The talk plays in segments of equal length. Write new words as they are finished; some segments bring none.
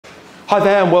Hi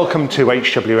there and welcome to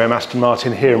HWM Aston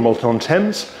Martin here in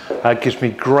Walton-on-Thames. It gives me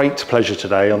great pleasure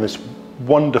today on this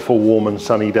wonderful warm and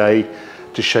sunny day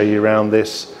to show you around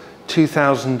this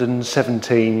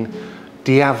 2017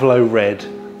 Diavolo Red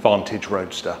Vantage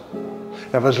Roadster.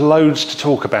 Now there's loads to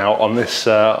talk about on this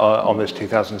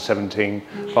 2017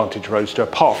 Vantage Roadster,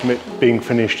 apart from it being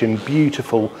finished in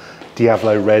beautiful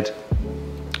Diavolo Red.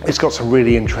 It's got some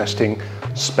really interesting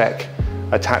spec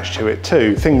attached to it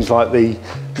too. Things like the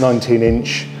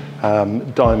 19-inch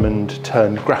diamond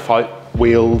turned graphite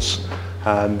wheels,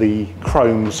 and the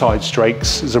chrome side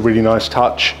strakes is a really nice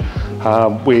touch,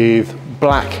 with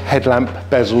black headlamp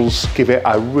bezels give it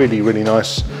a really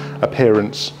nice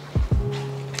appearance,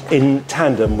 in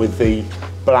tandem with the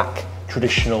black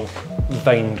traditional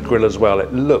veined grille as well.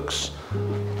 It looks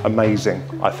amazing,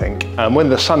 I think, and when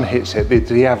the sun hits it, the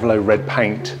Diavolo Red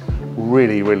paint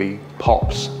really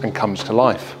pops and comes to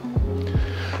life.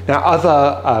 Now,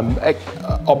 other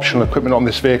optional equipment on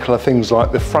this vehicle are things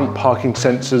like the front parking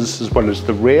sensors as well as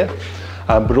the rear,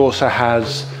 but also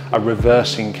has a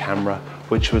reversing camera,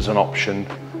 which was an option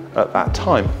at that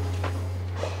time.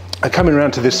 Coming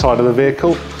around to this side of the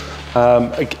vehicle,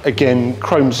 again,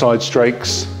 chrome side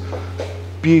strakes,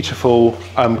 beautiful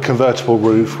convertible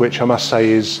roof, which I must say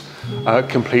is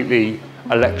completely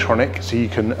electronic, so you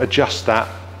can adjust that,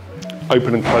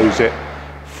 open and close it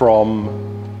from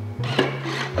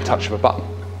a touch of a button.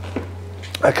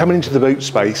 Coming into the boot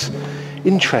space,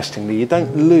 interestingly, you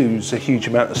don't lose a huge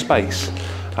amount of space.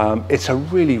 It's a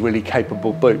really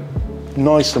capable boot,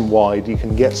 nice and wide. You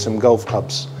can get some golf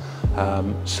clubs,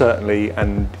 certainly,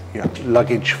 and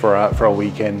luggage for a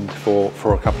weekend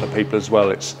for a couple of people as well.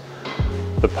 It's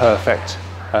the perfect,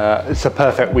 it's a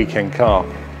perfect weekend car.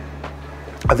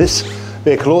 This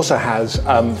vehicle also has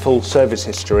full service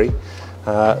history,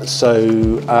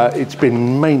 so it's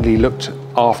been mainly looked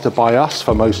after by us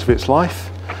for most of its life,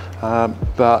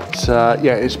 but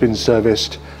yeah, it's been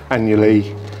serviced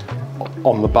annually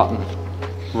on the button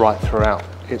right throughout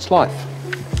its life.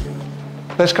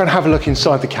 Let's go and have a look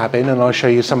inside the cabin and I'll show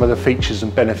you some of the features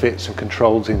and benefits and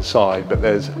controls inside, but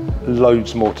there's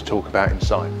loads more to talk about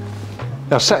inside.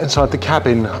 Now, sat inside the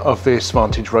cabin of this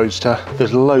Vantage Roadster,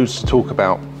 there's loads to talk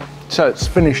about. So it's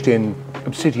finished in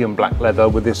Obsidian Black Leather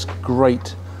with this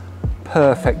great,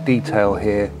 perfect detail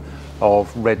here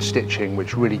of red stitching,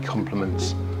 which really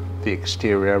complements the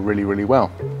exterior really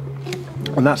well.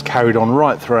 And that's carried on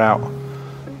right throughout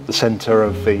the centre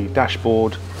of the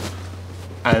dashboard,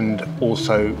 and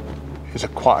also is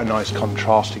quite a nice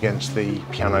contrast against the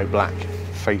piano black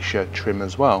fascia trim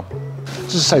as well.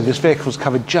 As I say, this vehicle's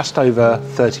covered just over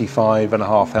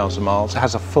 35,500 miles. It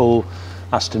has a full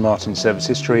Aston Martin Service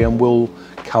History and will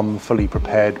come fully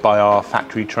prepared by our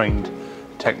factory trained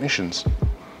technicians.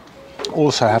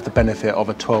 Also have the benefit of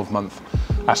a 12-month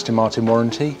Aston Martin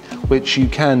Warranty, which you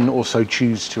can also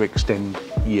choose to extend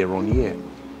year on year.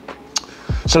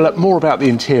 So look, more about the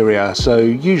interior. So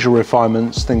usual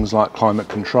refinements, things like climate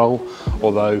control,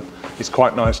 although it's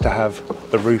quite nice to have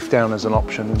the roof down as an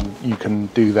option, and you can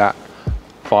do that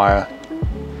via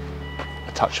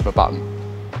a touch of a button.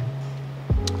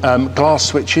 Glass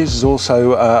switches is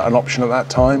also an option at that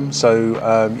time,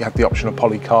 so you have the option of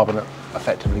polycarbonate,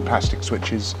 effectively plastic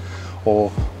switches,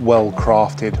 or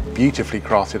well-crafted, beautifully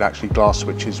crafted actually, glass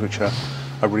switches, which are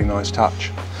a really nice touch.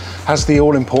 Has the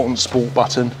all-important sport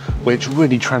button, which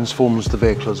really transforms the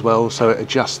vehicle as well, so it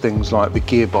adjusts things like the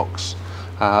gearbox,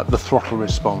 the throttle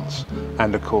response,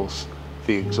 and of course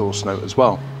the exhaust note as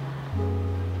well.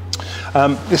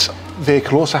 This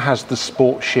vehicle also has the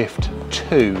Sportshift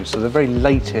II, so the very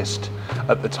latest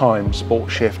at the time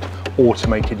Sportshift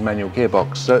automated manual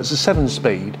gearbox. So it's a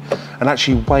 7-speed and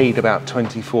actually weighed about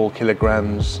 24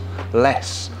 kilograms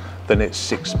less than its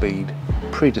 6-speed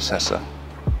predecessor.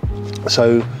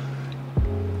 So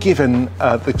given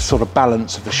the sort of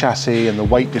balance of the chassis and the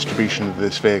weight distribution of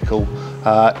this vehicle,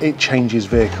 it changes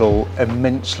vehicle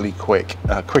immensely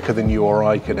quicker than you or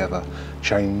I could ever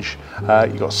change.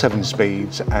 You've got 7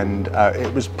 speeds, and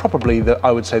it was probably,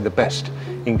 I would say, the best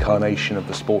incarnation of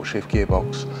the Sportshift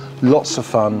gearbox. Lots of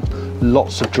fun,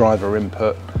 lots of driver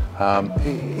input,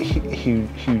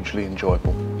 hugely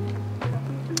enjoyable.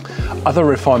 Other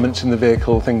refinements in the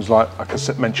vehicle, things like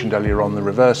I mentioned earlier on, the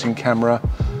reversing camera,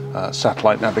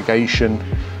 satellite navigation,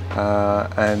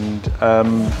 and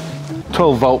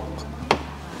 12-volt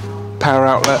power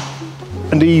outlet,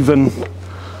 and even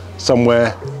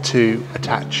somewhere to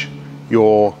attach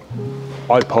your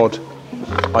iPod,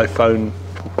 iPhone,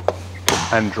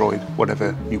 Android,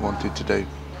 whatever you wanted to do.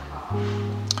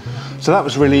 So that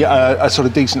was really a sort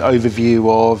of decent overview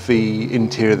of the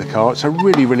interior of the car. It's a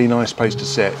really nice place to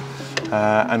sit.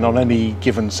 and on any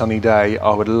given sunny day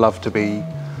I would love to be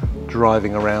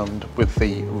driving around with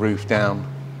the roof down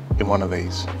in one of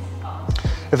these.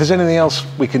 If there's anything else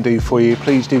we can do for you,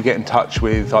 please do get in touch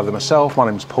with either myself, my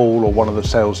name's Paul, or one of the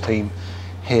sales team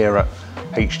here at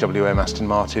HWM Aston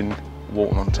Martin,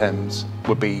 Walton-on-Thames.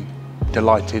 Would be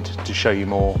delighted to show you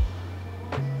more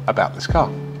about this car.